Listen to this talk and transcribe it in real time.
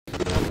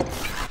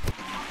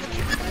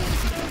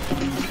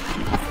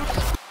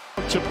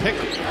to pick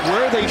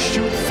where they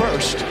shoot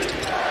first.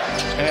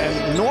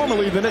 And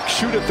normally the Knicks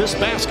shoot at this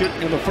basket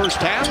in the first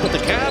half, but the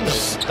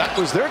Cavs, that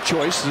was their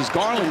choice as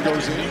Garland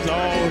goes in. He's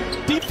all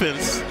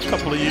defense a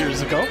couple of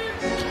years ago.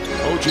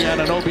 OG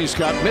Anunoby's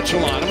got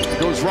Mitchell on him.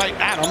 Goes right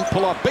at him.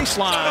 Pull up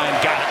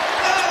baseline. Got it.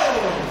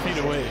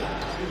 Feet away.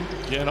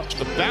 Yeah, no,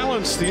 the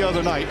balance the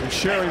other night and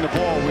sharing the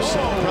ball was so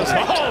impressive.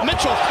 Oh,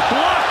 Mitchell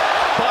blocked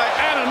by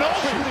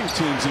Anunoby. Shooting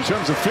teams in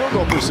terms of field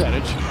goal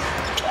percentage.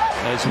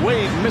 As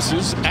Wade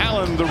misses,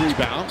 Allen the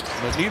rebound,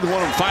 but neither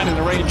one of them finding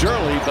the range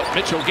early, but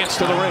Mitchell gets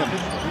to the rim.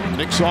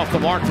 Knicks off the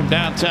mark from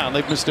downtown.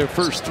 They've missed their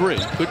first three.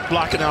 Good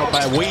blocking out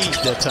by Wade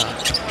that time.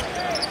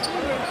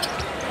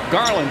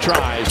 Garland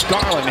tries.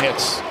 Garland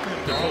hits.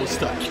 The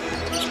post up.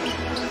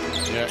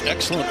 Yeah,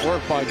 excellent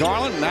work by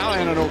Garland. Now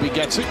Anunoby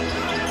gets it.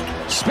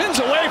 Spins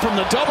away from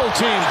the double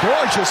team.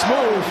 Gorgeous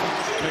move.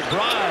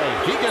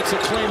 McBride, he gets a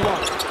clean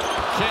look.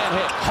 Can't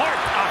hit. Hart,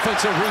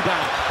 offensive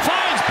rebound.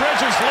 Finds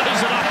Bridges,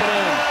 lays it up and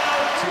in.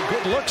 Some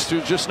good looks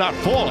to just not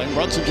falling.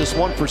 Brunson just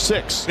 1 for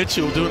 6.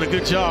 Mitchell doing a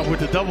good job with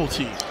the double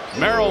team.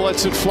 Merrill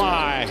lets it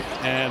fly.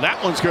 And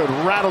that one's good.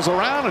 Rattles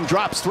around and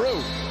drops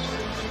through.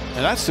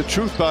 And that's the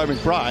truth by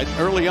McBride.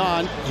 Early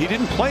on, he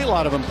didn't play a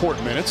lot of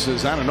important minutes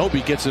as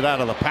Anunoby gets it out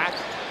of the pack.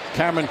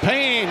 Cameron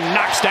Payne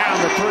knocks down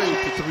the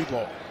three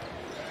ball.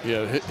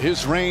 Yeah,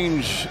 his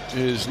range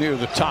is near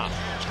the top.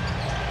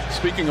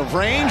 Speaking of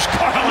range,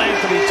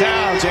 Karl-Anthony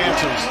Towns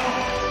answers.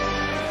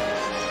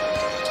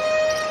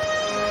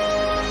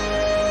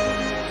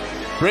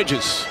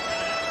 Bridges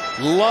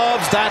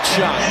loves that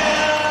shot.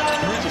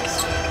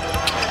 Bridges.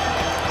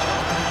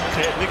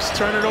 Okay, Knicks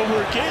turn it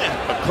over again.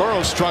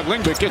 Okoro's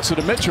struggling, but gets it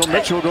to Mitchell.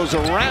 Mitchell goes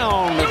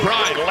around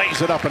McBride,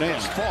 lays it up and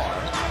in.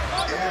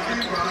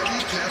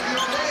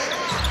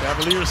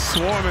 Cavaliers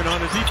swarming on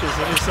the defense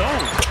in his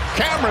zone.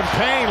 Cameron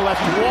Payne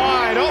left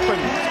wide open.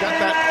 He's got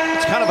that.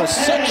 It's kind of a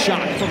set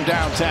shot from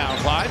downtown,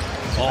 Clyde.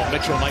 Oh,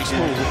 Mitchell, nice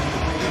move.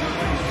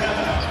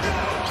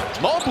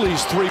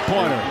 Mobley's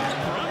three-pointer.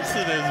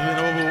 Brunson has been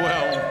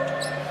overwhelmed.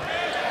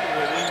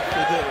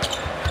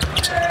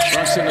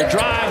 Brunson the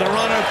drive, the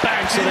runner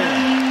banks it in.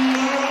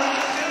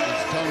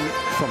 It's done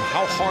from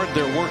how hard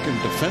they're working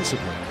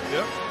defensively.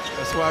 Yep,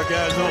 that's why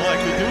guys don't like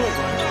to do it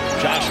right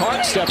now. Josh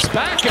Hart steps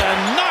back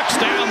and knocks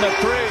down the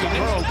three.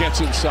 Earl gets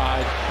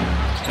inside.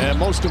 And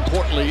most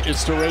importantly,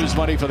 it's to raise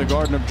money for the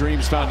Garden of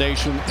Dreams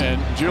Foundation. And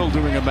Jill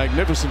doing a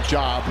magnificent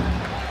job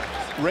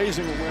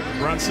raising awareness.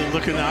 Brunson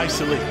looking to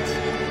isolate.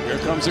 Here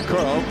comes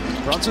Okoro.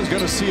 Brunson's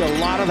going to see a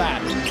lot of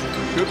that.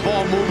 Good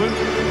ball moving.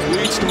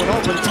 Leads to an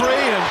open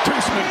three, and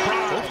Deuceman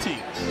both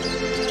teams.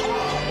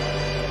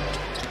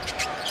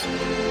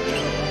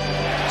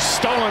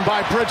 Stolen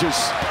by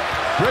Bridges.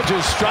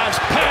 Bridges drives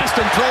past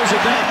and throws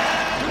it down.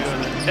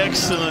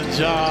 Excellent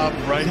job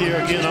right here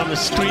again on the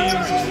screens.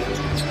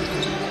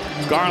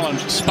 Garland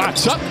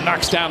spots up,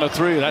 knocks down a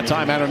three. That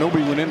time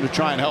Anunoby went in to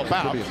try and help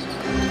out.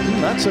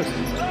 That's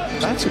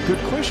a good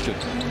question.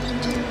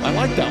 I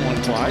like that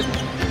one, Clyde.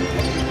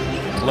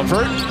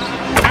 LeVert,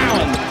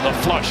 Allen, the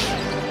flush.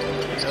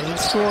 Hasn't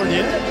scored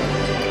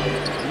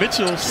yet.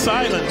 Mitchell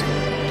silent.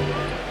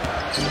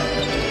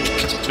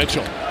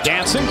 Mitchell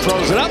dancing,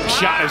 throws it up.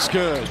 Shot is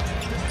good.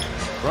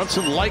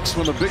 Brunson likes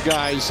when the big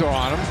guys are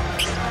on him.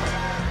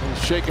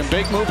 Shake and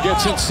bake move,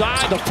 gets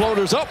inside. The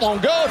floater's up,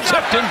 won't go.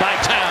 Tipped in by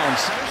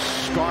Towns.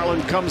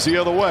 Garland comes the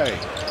other way.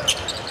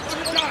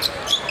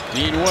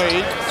 Dean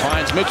Wade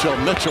finds Mitchell.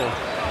 Mitchell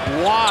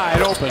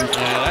wide open,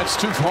 and that's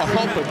too far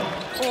open.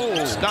 Oh,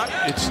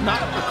 it's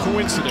not a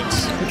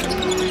coincidence.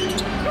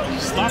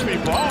 Sloppy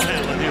ball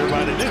handling here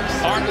by the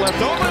Knicks. Hart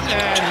left open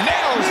and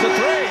nails the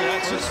three.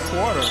 That's his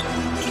quarter.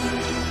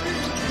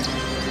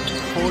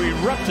 Before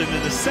erupting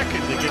in the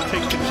second to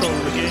take control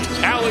of the game.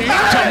 Alley-oop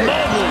to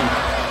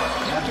Mobley.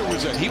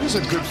 He was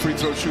a good free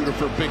throw shooter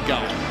for a big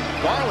guy.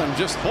 Garland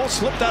just ball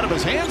slipped out of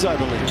his hands, I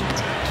believe.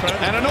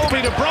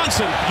 Anunoby to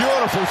Brunson.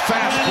 Beautiful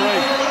fast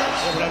break.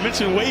 Yeah, but I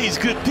mentioned Wade's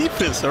good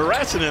defense,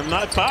 harassing him,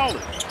 not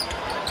fouling.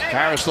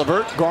 Harris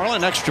LeVert,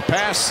 Garland, extra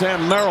pass.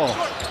 Sam Merrill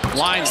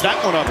lines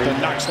that one up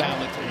and knocks down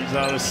the three. He's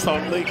out of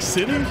Salt Lake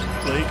City,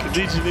 playing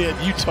collegiately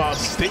at Utah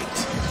State.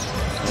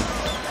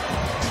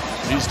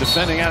 He's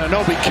defending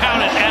Anunoby,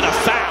 count it, and a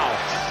foul.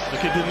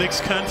 Look at the Knicks'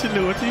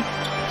 continuity,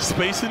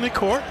 space in the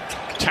court.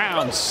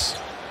 Towns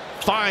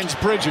finds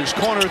Bridges,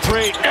 corner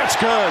three, it's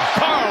good.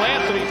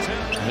 Karl-Anthony,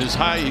 his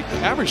high,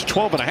 averaged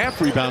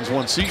 12.5 rebounds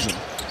one season.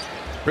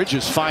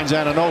 Bridges finds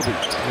Anunoby,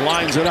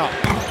 lines it up,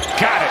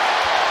 got it.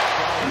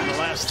 In the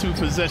last two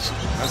possessions.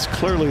 That's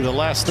clearly the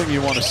last thing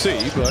you want to see,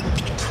 but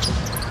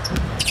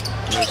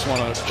you just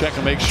want to check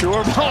and make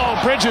sure. Oh,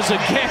 Bridges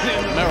again,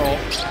 and Merrill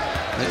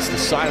hits the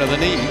side of the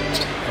knee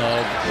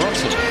of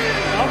Brunson.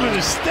 How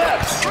many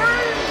steps?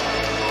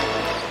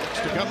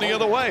 To come the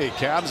other way.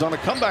 Cavs on a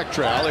comeback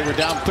trail. They were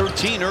down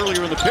 13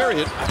 earlier in the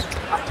period.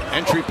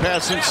 Entry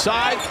pass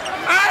inside.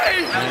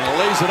 And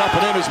lays it up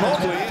and in as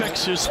Mobley.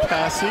 Infectious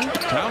passing.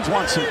 Towns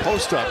wants some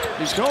post up.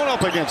 He's going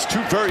up against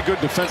two very good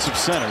defensive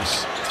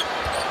centers.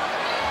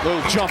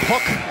 Little jump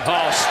hook.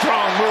 Oh,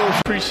 strong move.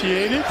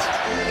 Appreciate it.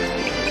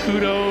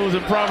 Kudos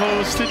and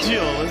bravos to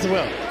Jill as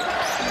well.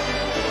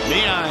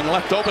 Niang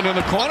left open in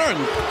the corner, and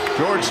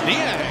George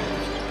Niang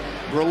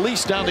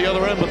released down the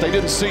other end, but they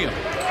didn't see him.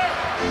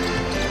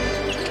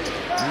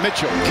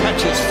 Mitchell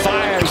catches,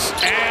 fires,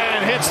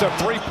 and hits the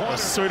three-pointer.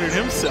 Asserted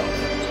himself.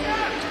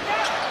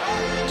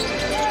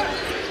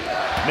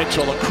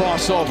 Mitchell, a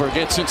crossover,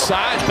 gets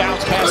inside,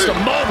 bounce pass to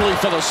Mobley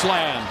for the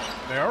slam.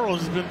 Arrows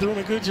has been doing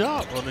a good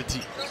job on the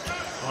team.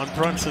 On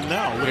Brunson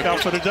now. Look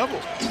out for the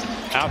double.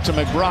 Out to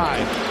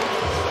McBride.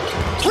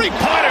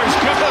 Three-pointers,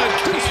 good.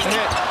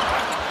 Hit.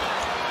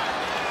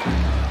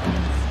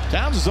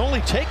 Towns has only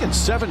taken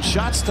 7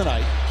 shots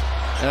tonight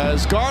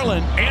as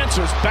Garland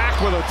answers back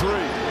with a 3.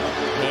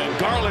 And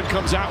Garland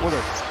comes out with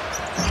it.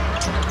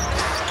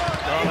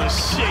 Garland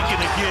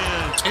shaking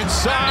again.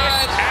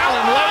 Inside,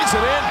 Allen lays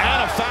it in,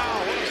 and a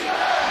foul.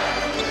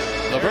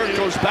 LeVert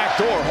goes back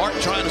door. Hart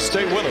trying to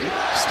stay with him.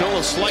 Still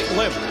a slight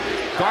limp.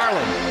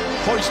 Garland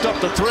hoists up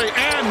the 3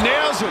 and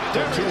nails it.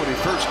 There too when he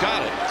first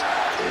got it.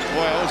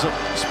 Boy, that was a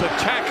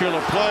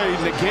spectacular play.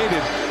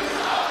 Negated.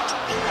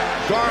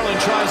 Garland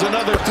tries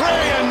another 3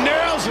 and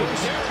nails it.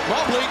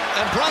 Mobley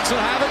and Brunson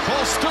have it.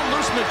 Ball still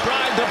loose.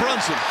 McBride to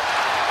Brunson.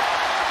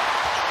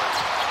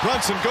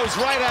 Brunson goes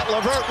right at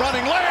LeVert,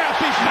 running layup.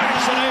 He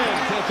bangs it in.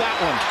 Get that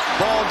one.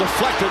 Ball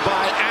deflected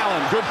by Allen.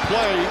 Good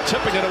play,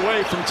 tipping it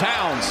away from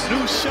Towns.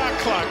 New shot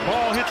clock.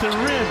 Ball hit the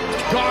rim.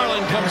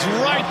 Garland comes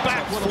right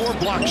back with 4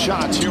 block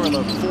shots here in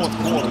the 4th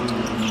quarter.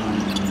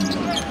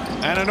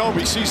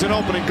 Anunoby sees an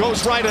opening,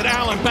 goes right at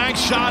Allen. Banks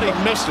shot, he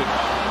missed it.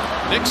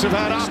 Knicks have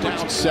had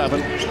down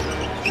 7.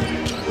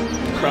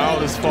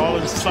 Crowd is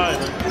falling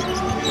silent.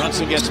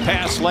 Brunson gets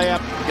past layup,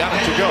 got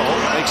it to go.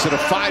 Makes it a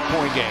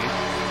 5-point game.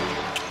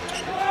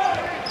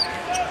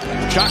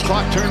 Shot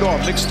clock turned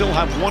off. Knicks still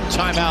have 1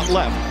 timeout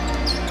left.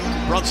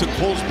 Brunson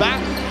pulls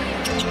back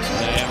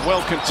and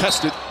well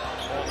contested.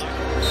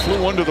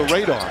 Flew under the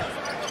radar.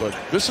 But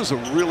this is a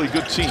really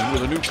good team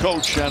with a new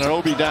coach.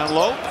 Anunoby down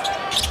low.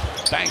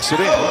 Banks it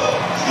in.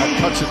 Now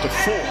cuts it to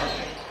 4.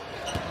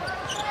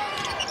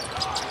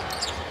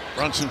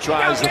 Brunson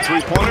tries the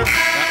 3-pointer.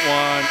 That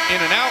one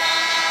in and out.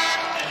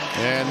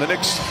 And the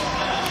Knicks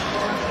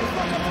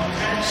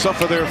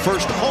suffer their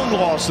first home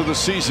loss of the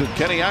season.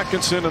 Kenny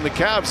Atkinson and the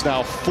Cavs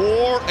now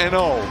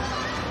 4-0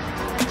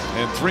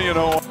 and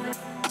 3-0.